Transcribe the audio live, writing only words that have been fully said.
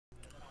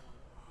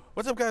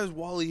What's up, guys?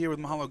 Wally here with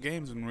Mahalo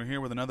Games, and we're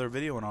here with another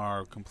video in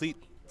our complete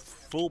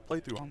full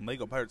playthrough on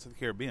LEGO Pirates of the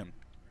Caribbean.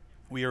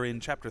 We are in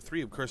Chapter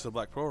 3 of Curse of the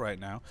Black Pearl right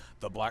now.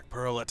 The Black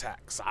Pearl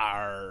attacks.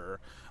 Arr!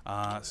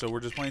 So we're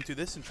just playing through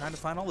this and trying to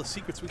find all the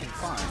secrets we can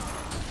find.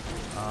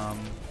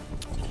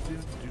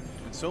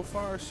 And so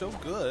far, so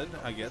good,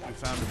 I guess. We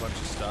found a bunch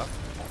of stuff.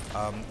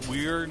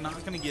 We're not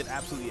going to get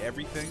absolutely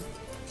everything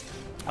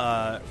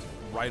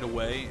right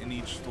away in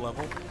each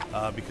level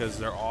because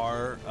there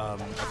are a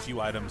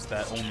few items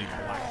that only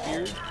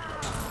Blackbeard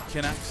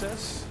can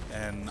access,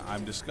 and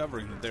I'm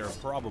discovering that there are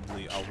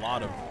probably a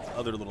lot of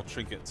other little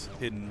trinkets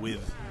hidden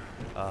with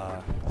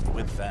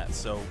that.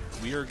 So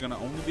we are going to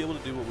only be able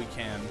to do what we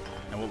can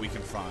and what we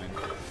can find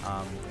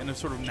in a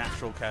sort of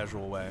natural,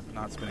 casual way,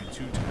 not spending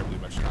too terribly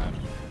much time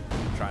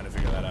trying to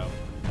figure that out.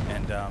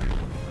 And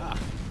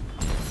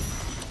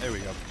there we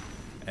go.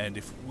 And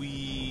if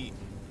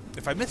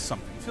I missed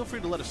something, feel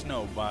free to let us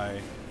know by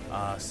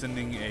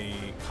sending a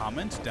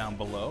comment down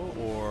below,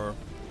 or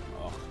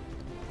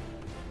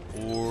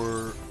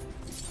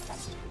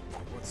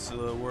what's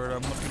the word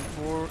I'm looking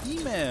for?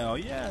 Email.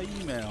 Yeah,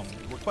 email.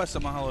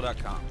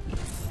 request@mahalo.com.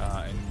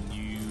 And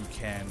you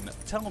can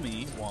tell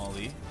me,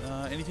 Wally,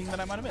 anything that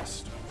I might have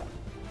missed.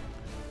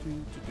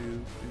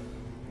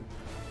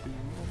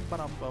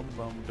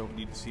 Don't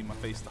need to see my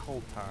face the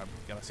whole time.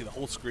 Gotta see the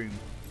whole screen.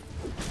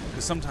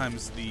 Because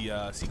sometimes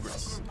the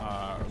secrets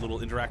are a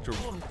little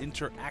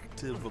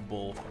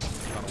interactivable,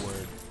 not a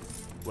word,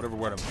 whatever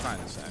word I'm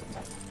trying to say,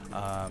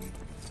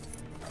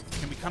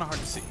 can be kind of hard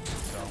to see.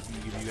 So I'm going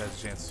to give you guys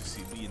a chance to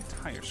see the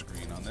entire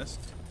screen on this,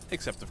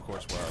 except of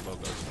course where our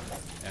logos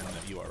and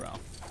the URL.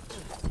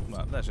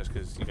 Well, that's just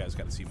because you guys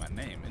got to see my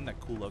name. Isn't that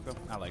cool logo?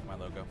 I like my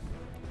logo.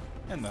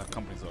 And the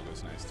company's logo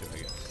is nice too, I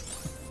guess.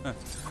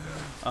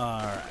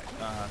 Alright,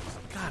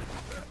 God,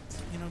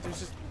 you know, there's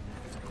just,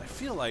 I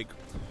feel like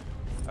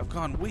I've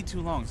gone way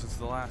too long since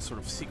the last sort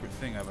of secret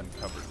thing I've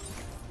uncovered.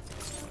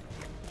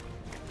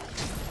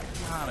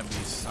 Gotta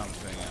be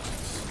something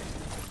else.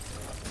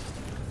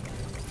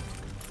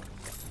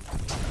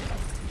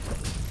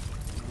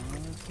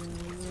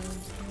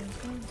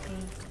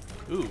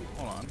 Ooh,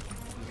 hold on.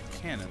 There's a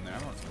cannon there. I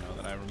don't know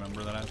that I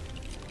remember that I've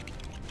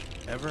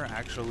ever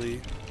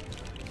actually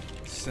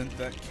sent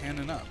that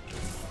cannon up.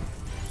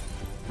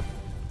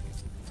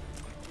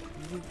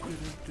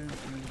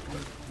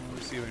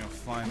 Let's see if we can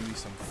find me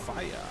some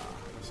fire.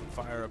 There's some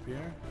fire up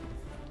here.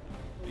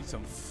 Need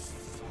some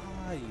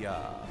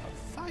fire.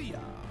 Fire.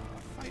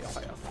 Fire,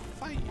 fire,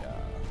 fire.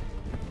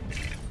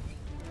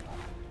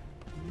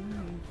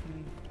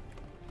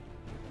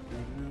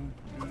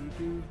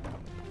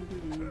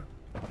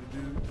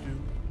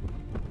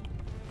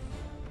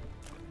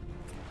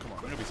 Come on,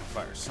 there's gonna be some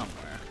fire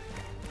somewhere.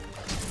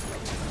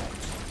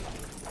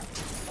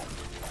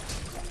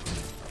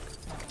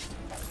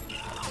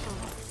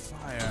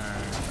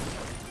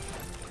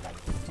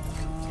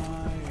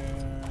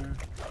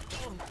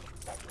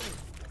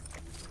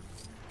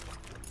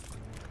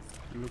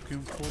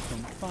 Looking for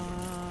some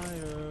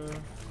fire.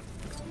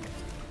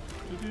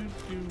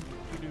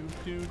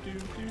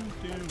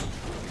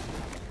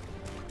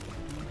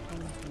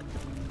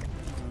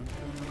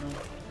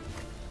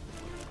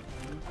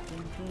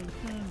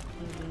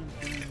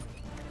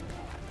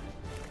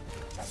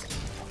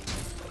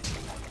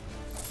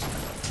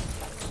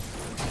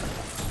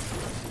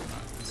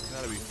 There's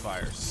gotta be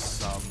fire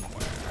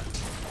somewhere.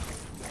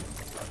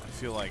 I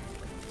feel like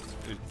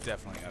there's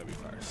definitely gotta be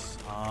fire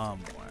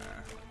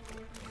somewhere.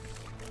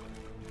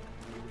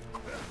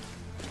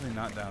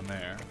 Not down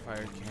there.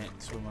 Fire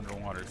can't swim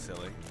underwater,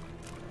 silly.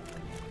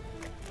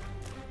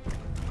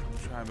 I'll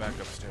try back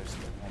upstairs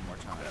one more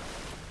time.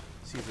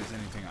 See if there's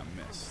anything I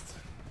missed.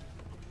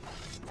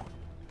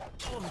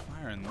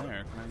 Fire in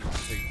there. Can I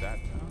just take that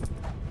down?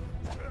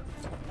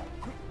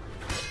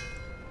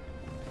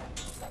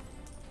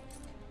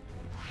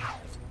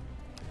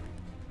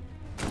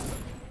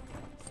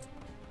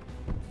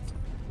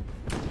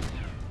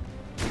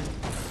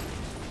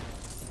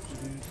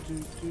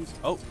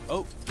 Oh,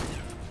 oh.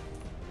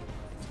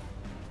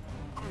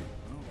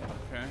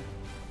 Okay.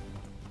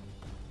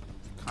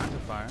 Kind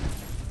of fire.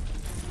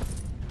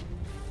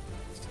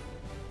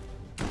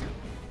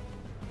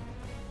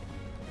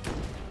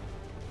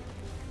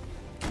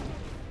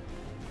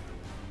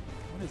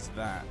 What is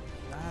that?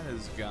 That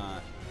has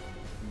got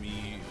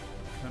me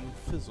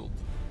confizzled.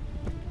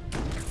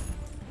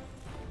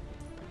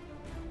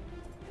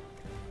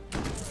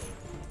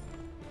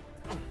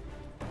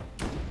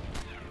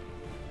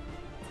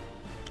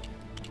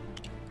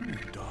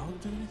 Did dog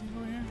do anything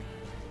over here?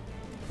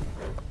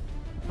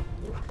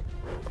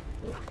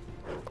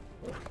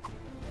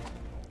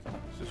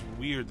 It's just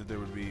weird that there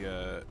would be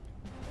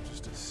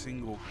just a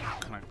single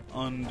kind of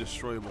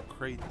undestroyable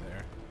crate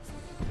there.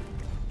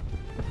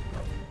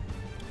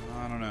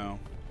 I don't know.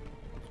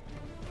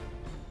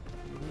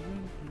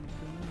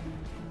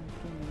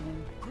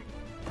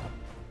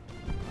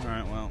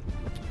 Alright, well,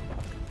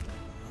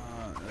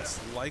 that's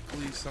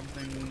likely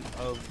something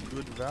of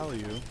good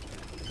value.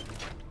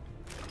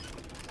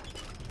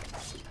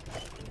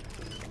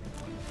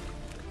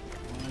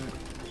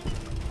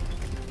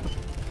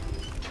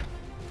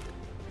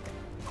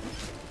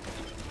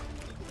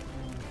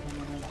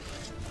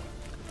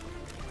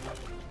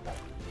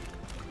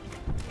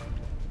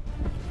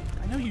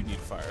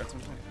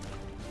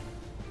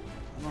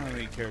 I don't have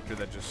any character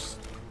that just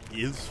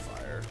is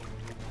fire.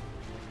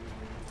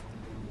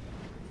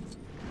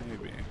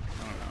 Maybe.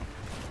 I don't know.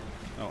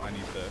 Oh, I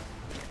need the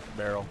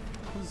barrel.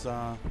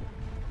 Huzzah.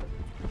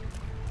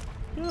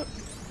 Yep.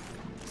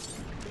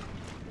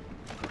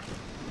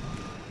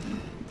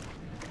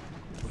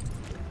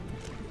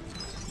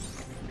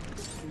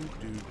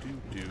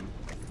 Do.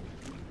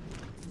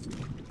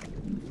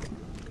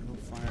 Little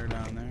fire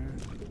down there.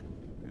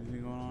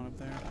 Anything going on up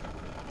there?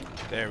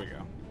 There we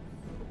go.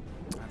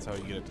 That's how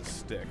you get it to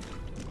stick.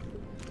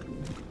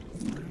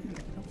 No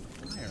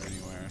fire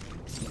anywhere.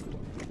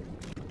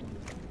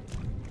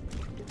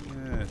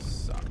 This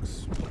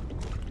sucks.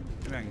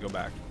 Maybe I can go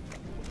back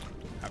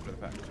after the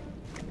fact.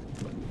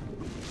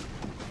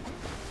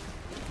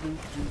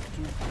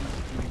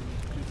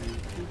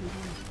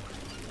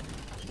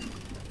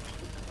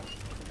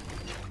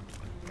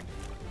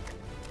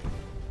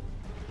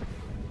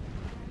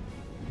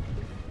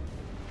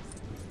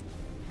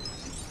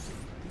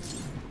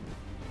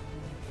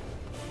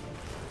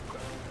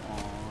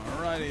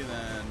 Alrighty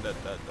then.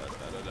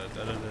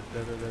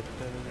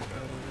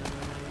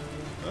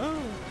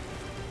 Oh.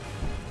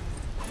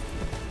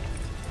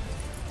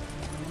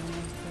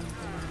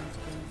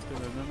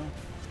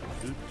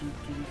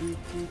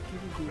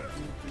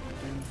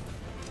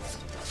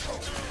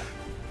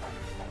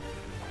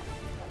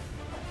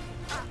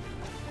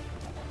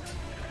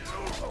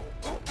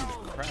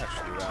 Crash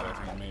through that, I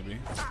think, maybe.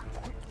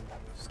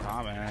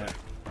 Stop it.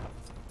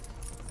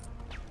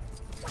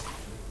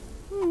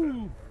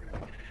 Ooh.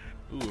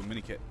 Ooh, a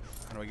mini kit.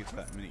 How do I get to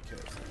that mini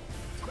kit?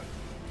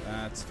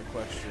 That's the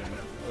question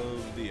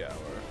of the hour.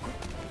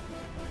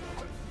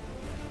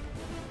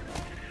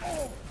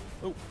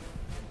 Oh.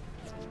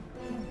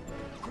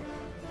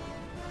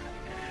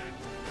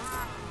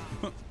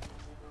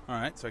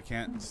 Alright, so I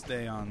can't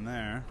stay on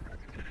there.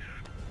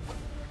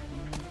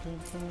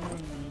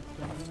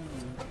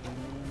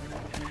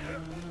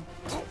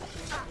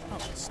 Oh,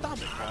 stop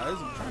it, guys.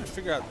 I'm trying to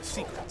figure out the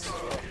secrets.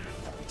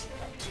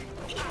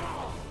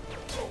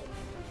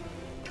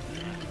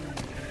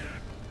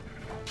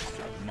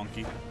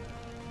 Monkey. I'm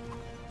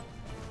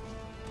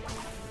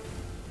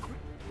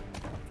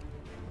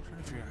trying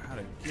to figure out how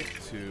to get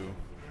to...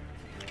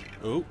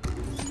 Oh,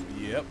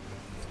 yep.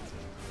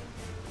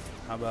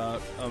 How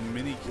about a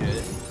mini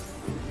kit?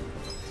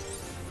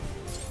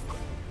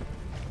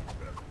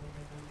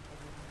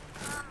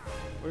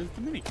 Where's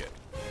the mini kit?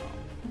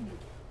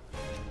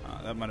 Oh.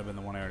 That might have been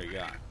the one I already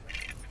got.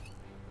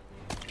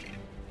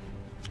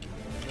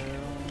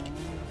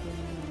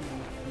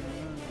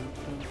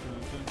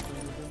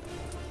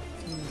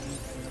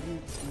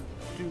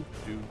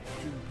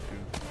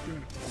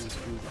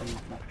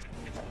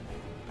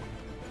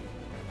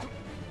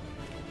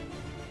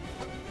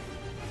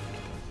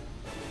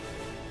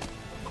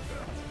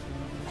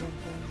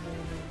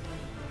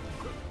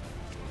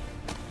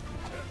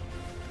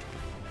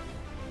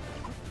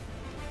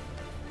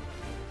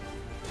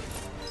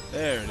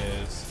 There it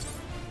is.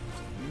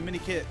 Mini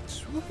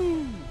kits.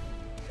 Woohoo!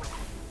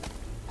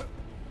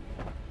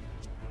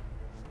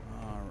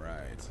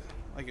 Alright.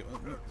 Like it.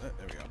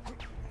 There we go.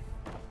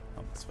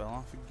 Oh, this fell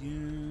off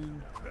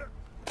again.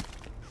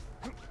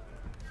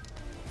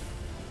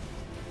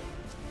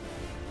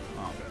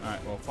 Oh,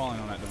 alright. Well, falling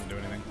on that doesn't do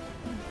anything.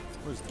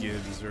 Where's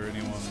Gibbs or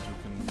anyone who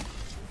can.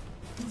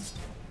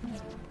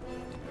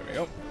 There we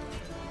go.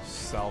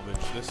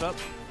 Salvage this up.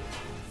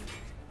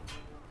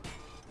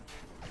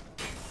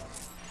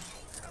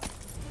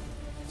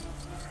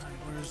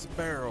 Where's the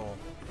barrel?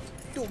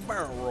 Do a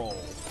barrel roll.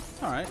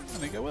 Alright, I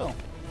think I will.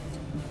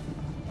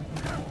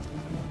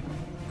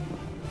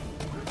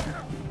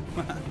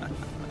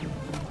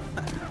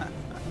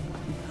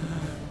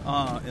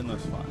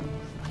 Endless fun.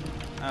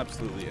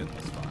 Absolutely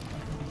endless fun.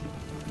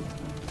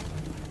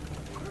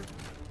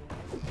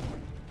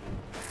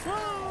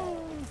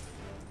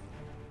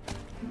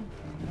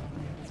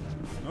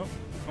 Oh,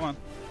 come on.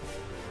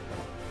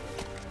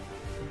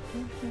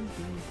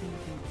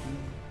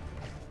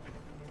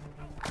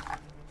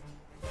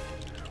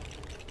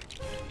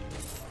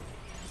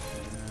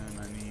 And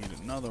I need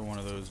another one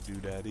of those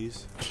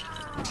doodaddies.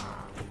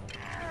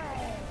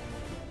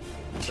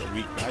 These are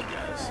weak bad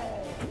guys.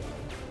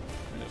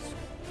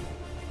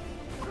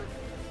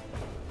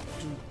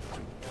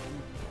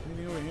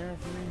 Anything over here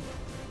for me?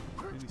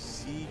 Any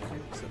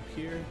secrets up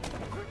here?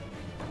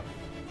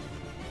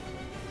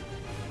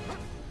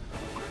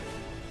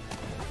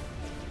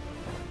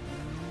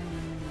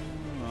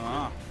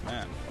 Ah,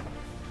 man.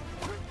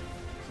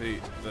 See,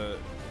 the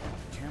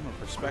camera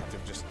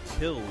perspective just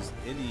kills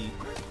any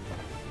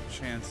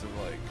chance of,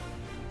 like,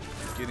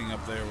 getting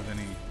up there with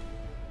any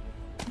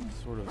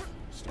sort of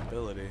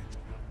stability.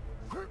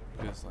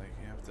 Because, like,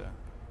 you have to...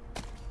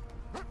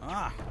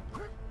 Ah!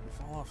 You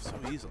fall off so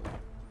easily.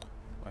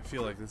 I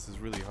feel like this is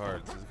really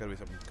hard, so there's gotta be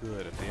something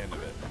good at the end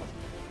of it.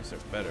 At least there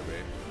better be.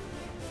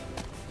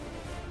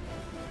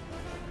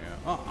 Yeah.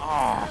 Oh,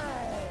 oh!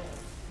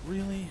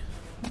 Really?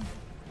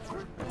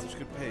 That's such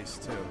good pace,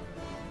 too.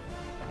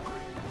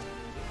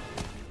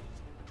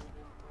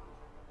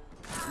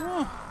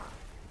 Oh.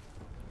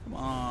 Come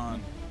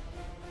on.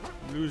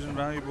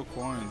 valuable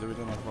coins every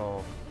time I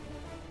fall.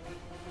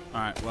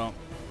 Alright, well,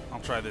 I'll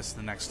try this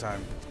the next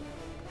time.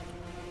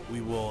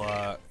 We will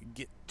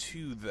get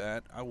to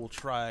that. I will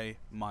try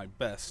my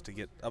best to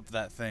get up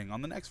that thing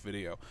on the next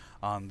video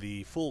on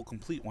the full,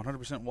 complete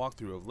 100%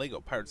 walkthrough of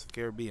LEGO Pirates of the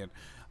Caribbean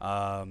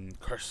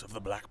Curse of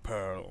the Black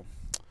Pearl.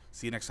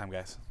 See you next time,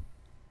 guys.